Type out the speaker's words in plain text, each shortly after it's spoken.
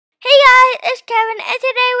guys, it's Kevin, and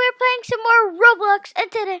today we're playing some more Roblox,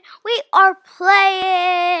 and today we are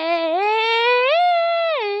playing...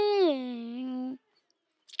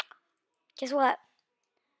 Guess what?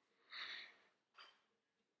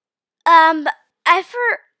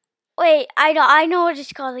 Wait, I know what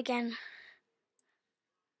it's called again.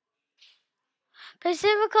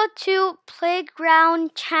 Pacifico 2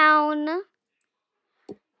 Playground Town.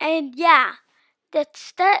 And yeah,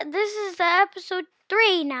 this is the episode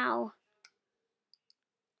 3 now.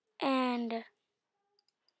 And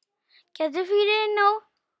because if you didn't know,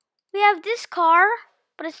 we have this car,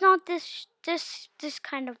 but it's not this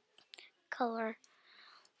kind of color.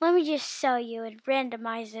 Let me just show you and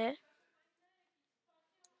randomize it.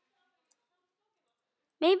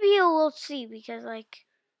 Maybe you will see because like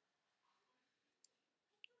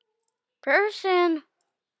person,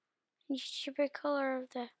 stupid color of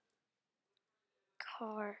the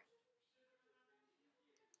car.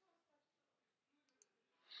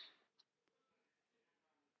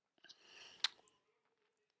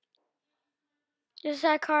 This is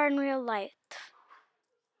that car in real life.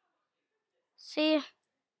 See?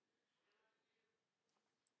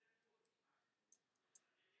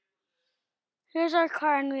 Here's our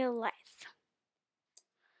car in real life.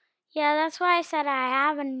 Yeah, that's why I said I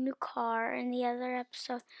have a new car in the other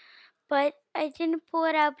episode. But I didn't pull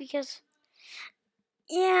it out because,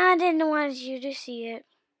 yeah, I didn't want you to see it.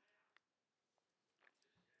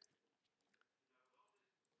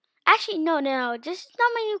 Actually, no, this is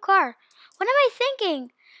not my new car. What am I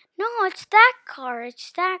thinking? No, it's that car.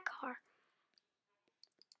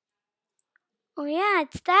 Oh yeah,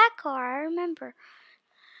 it's that car. I remember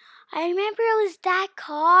it was that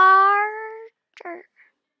car.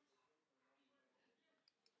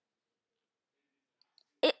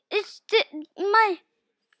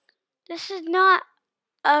 This is not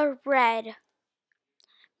a red.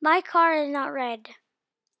 My car is not red.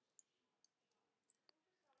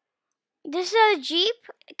 This is a Jeep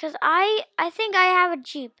because I think I have a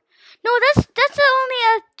Jeep. No, that's only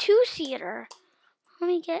a 2-seater. Let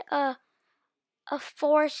me get a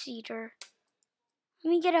 4-seater. Let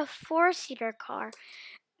me get a 4-seater car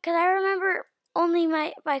because I remember only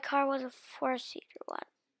my car was a 4-seater one.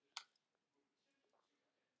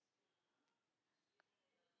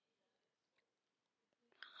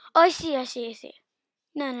 Oh, I see.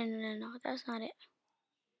 No, that's not it.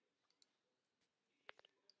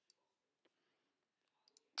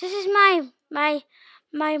 This is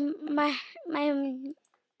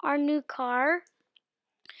our new car,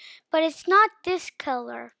 but it's not this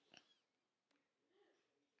color.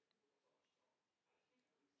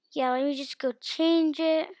 Yeah, let me just go change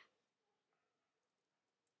it.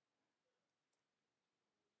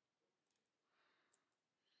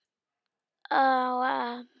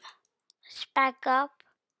 Let's back up.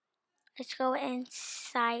 Let's go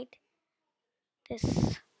inside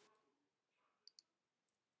this.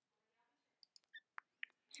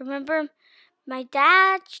 Remember, my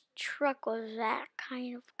dad's truck was that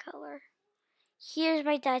kind of color. Here's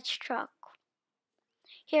my dad's truck.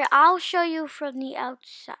 Here, I'll show you from the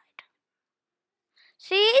outside.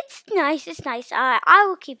 See, it's nice. I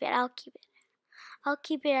will keep it. I'll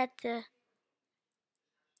keep it at the...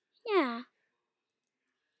 Yeah.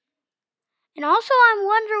 And also, I'm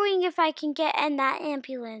wondering if I can get in that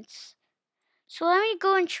ambulance. So let me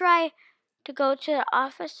go and try to go to the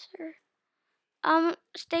officer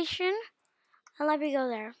station. And let me go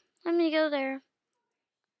there. I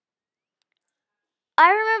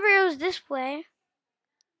remember it was this way.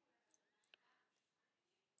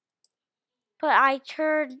 But I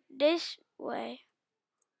turned this way.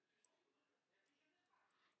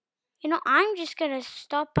 You know, I'm just gonna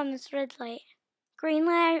stop on this red light. Green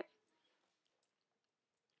light.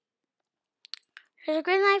 There's a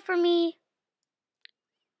green light for me.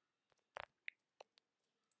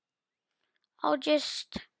 I'll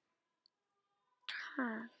just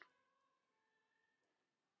turn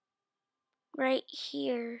right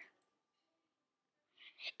here.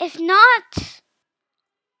 If not,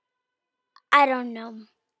 I don't know.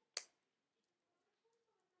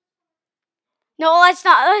 No, let's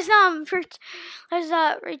not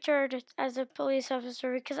return as a police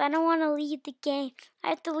officer because I don't want to leave the game. I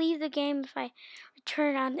have to leave the game if I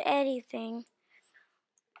return on anything.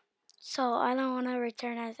 So I don't want to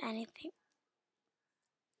return as anything.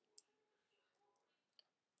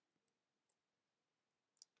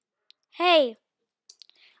 Hey,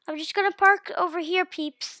 I'm just gonna park over here,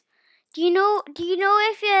 peeps. Do you know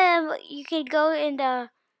if you can go in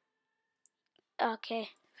the...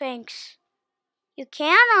 Okay, thanks. You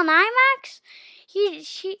can on IMAX? He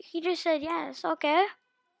just said yes. Okay.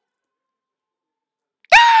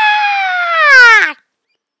 Ah!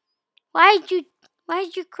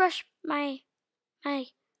 Why'd you crush my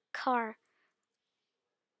car?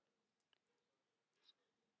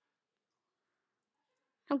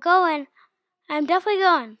 I'm going. I'm definitely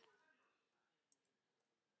going.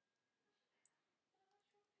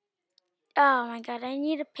 Oh my god, I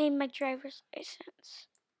need to pay my driver's license.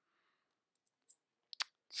 It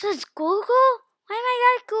says Google? Why am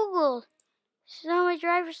I got Google? This is not my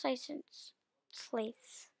driver's license.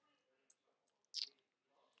 Slates.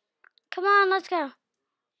 Come on, let's go.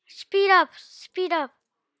 Speed up, speed up.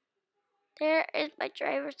 There is my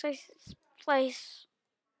driver's license place.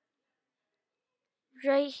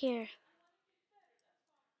 Right here.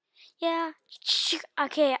 Yeah.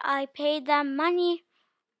 Okay, I paid them money.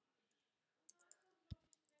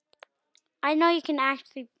 I know you can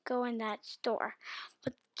actually go in that store,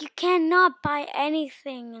 but you cannot buy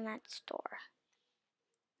anything in that store.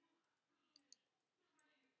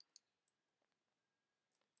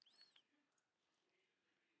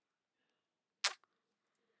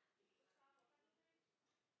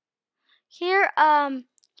 Here,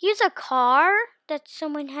 here's a car that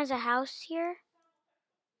someone has a house here.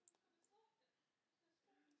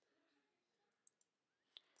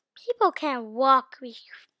 People can't walk.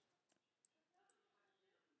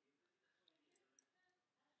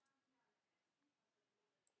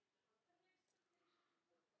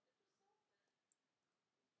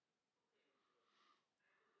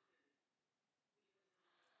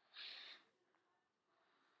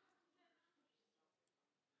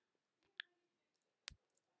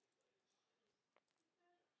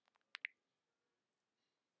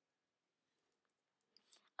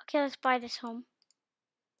 Okay, let's buy this home.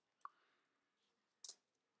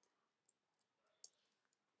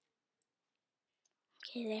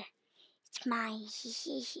 Okay, there. It's mine.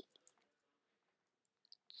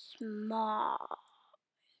 Small.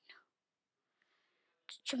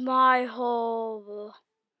 It's my home.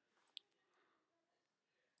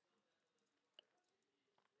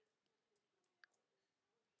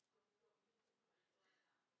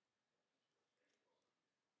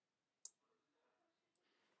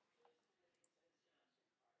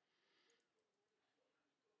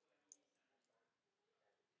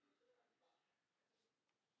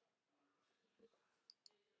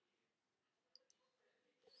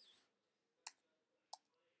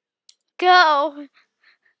 Go.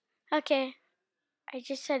 Okay, I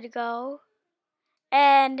just said go,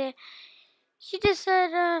 and she just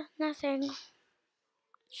said nothing.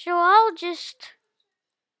 So I'll just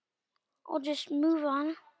move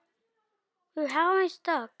on. Ooh, how am I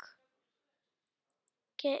stuck?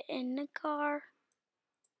 Get in the car.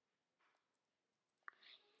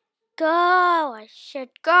 Go. I should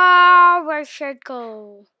go. I should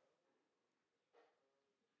go.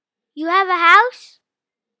 You have a house?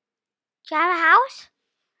 Do you have a house?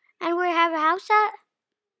 And where you have a house at?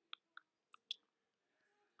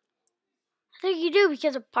 I think you do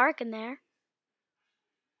because of parking there.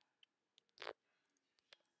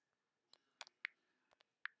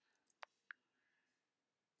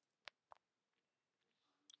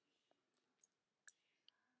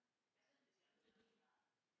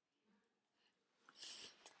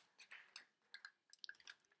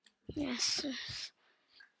 Yes.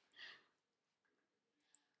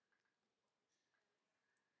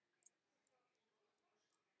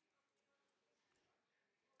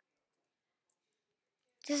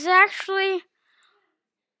 This is actually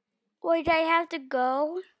where I have to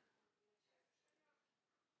go.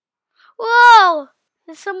 Whoa!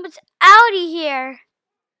 There's someone's Audi here.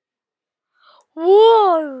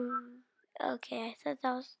 Whoa! Okay, I thought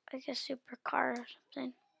that was like a supercar or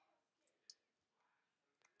something.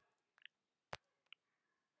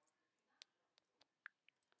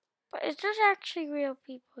 But is there actually real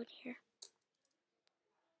people in here?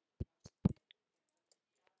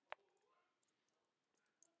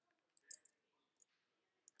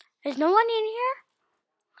 Is no one in here?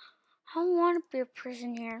 I don't want to be a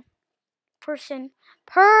person here. Person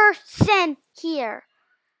here.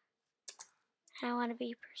 I don't want to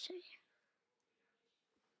be a person here.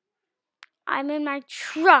 I'm in my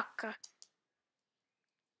truck.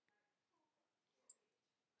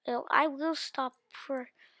 So I will stop for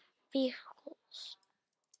vehicles.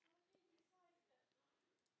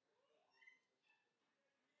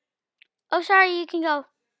 Oh, sorry, you can go.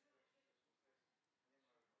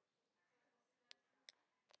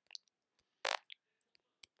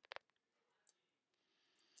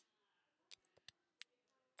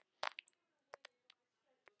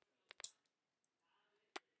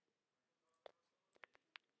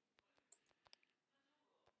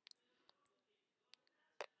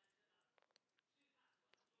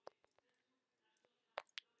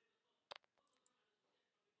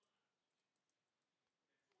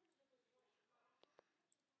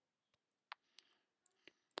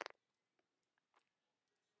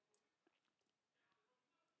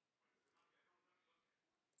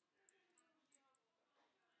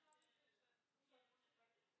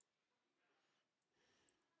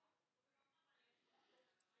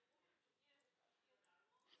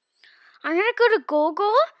 I'm gonna go to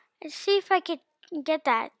Google and see if I could get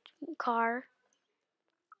that car.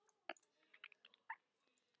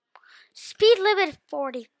 Speed limit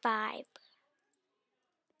 45.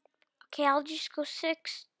 Okay, I'll just go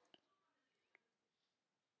 6.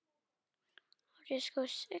 I'll just go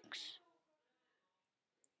 6.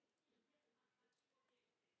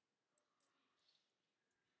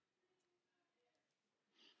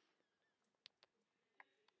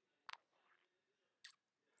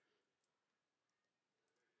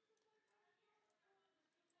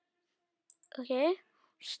 Okay,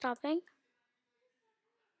 stopping.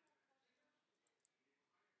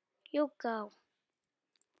 You go.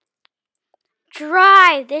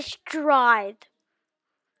 Drive! This drive.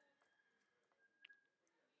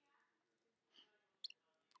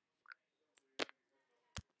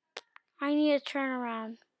 I need to turn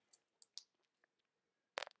around.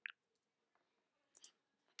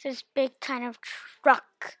 This big kind of truck.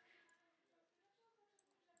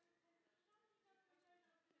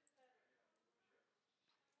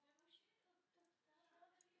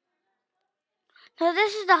 No,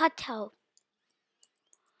 this is the hotel.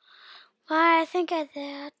 I think I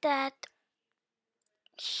did that.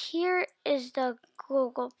 Here is the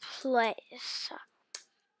Google place.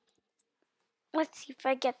 Let's see if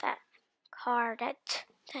I get that car that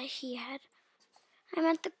he had. I'm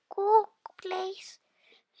at the Google place.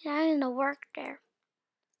 And I'm gonna work there.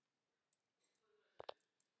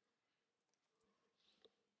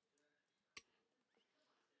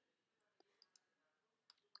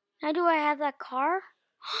 Now, do I have that car?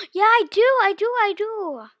 Yeah, I do.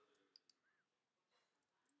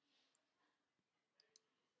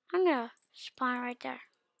 I'm gonna spawn right there.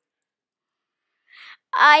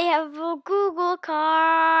 I have a Google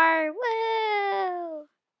car. Woo!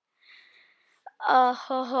 Oh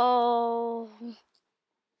ho ho.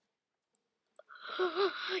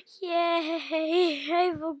 Yay!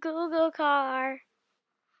 I have a Google car.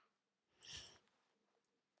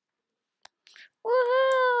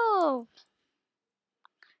 Woohoo!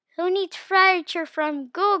 Who needs furniture from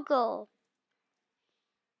Google?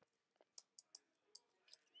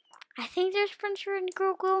 I think there's furniture in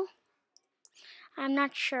Google. I'm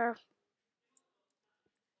not sure.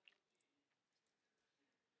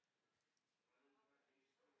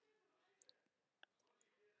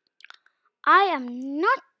 I am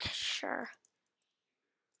not sure.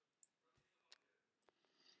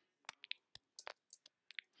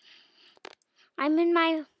 I'm in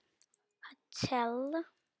my hotel.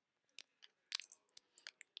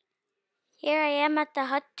 Here I am at the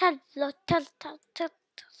hotel.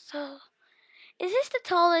 Is this the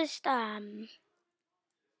tallest? Let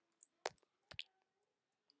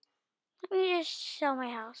me just show my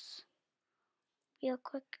house real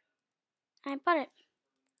quick. I bought it.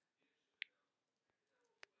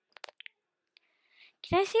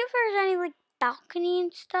 Can I see if there's any like balcony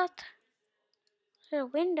and stuff? There's a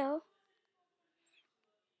window.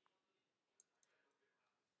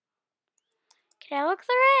 Can I look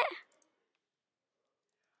through it?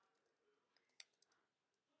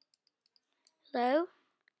 Hello?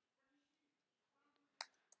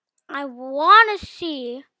 I want to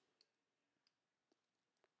see.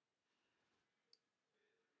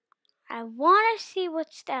 I want to see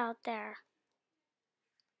what's out there.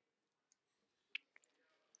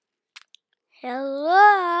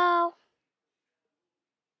 Hello?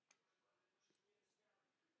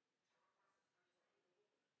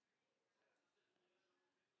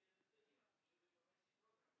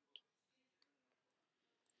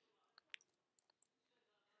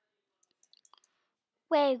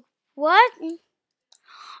 Wait, what?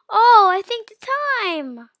 Oh, I think the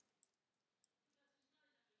time.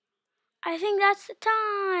 I think that's the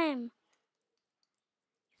time.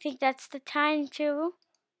 I think that's the time too.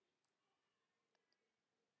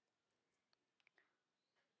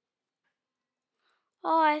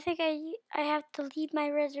 Oh, I think I have to leave my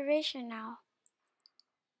reservation now.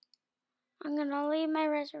 I'm gonna leave my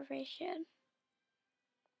reservation.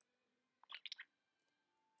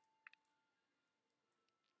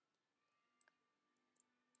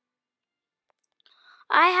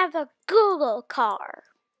 I have a Google car.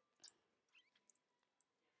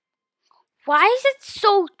 Why is it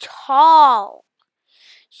so tall?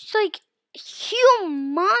 It's like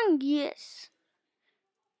humongous.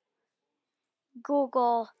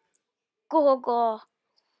 Google. Google.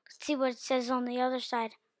 Let's see what it says on the other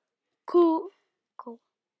side. Cool.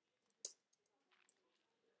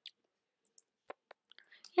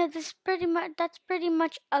 Yeah, that's pretty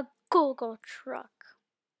much a Google truck.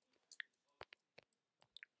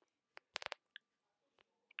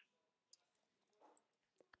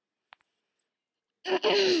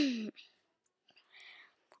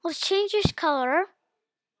 Let's change this color.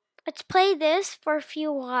 Let's play this for a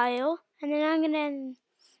few while, and then I'm gonna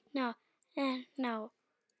no, no,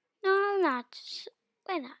 I'm not.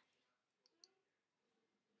 Why not?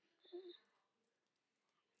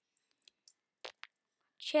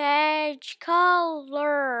 Change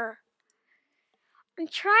color. I'm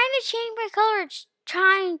trying to change my color. It's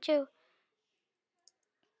trying to.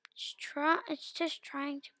 It's just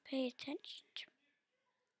trying to pay attention to.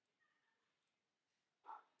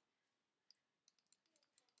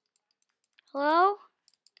 Hello?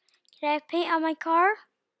 Can I paint on my car?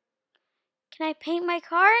 Can I paint my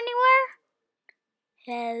car anywhere?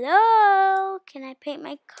 Hello? Can I paint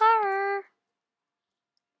my car?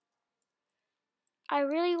 I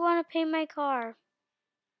really want to paint my car.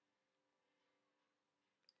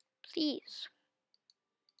 Please.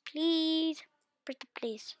 Please. Pretty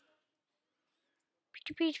please.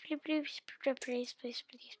 Pretty please, please, please, please, please, please,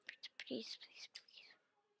 please, please, please, please.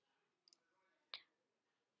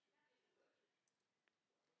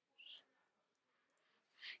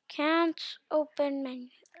 Can't open menu.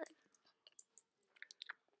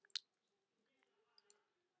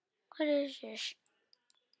 What is this?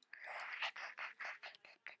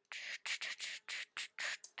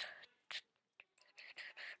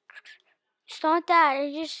 It's not that.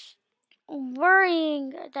 It's just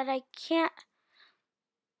worrying that I can't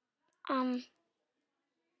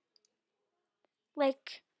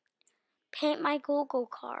like paint my Google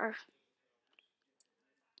car.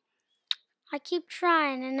 I keep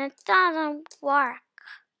trying and it doesn't work.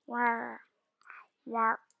 Work.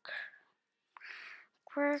 Work.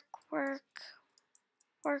 Work. Work.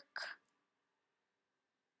 Work.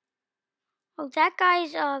 Oh, that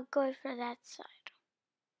guy's good for that side.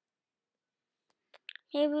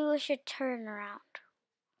 Maybe we should turn around.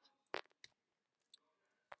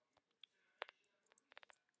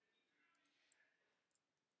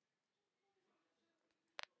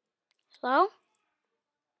 Hello?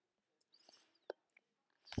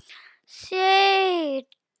 See,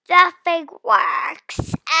 nothing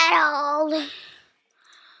works at all.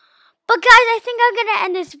 But guys, I think I'm going to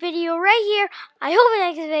end this video right here. I hope you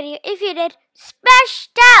liked this video. If you did, smash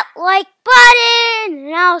that like button.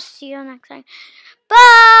 And I'll see you next time.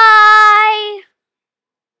 Bye.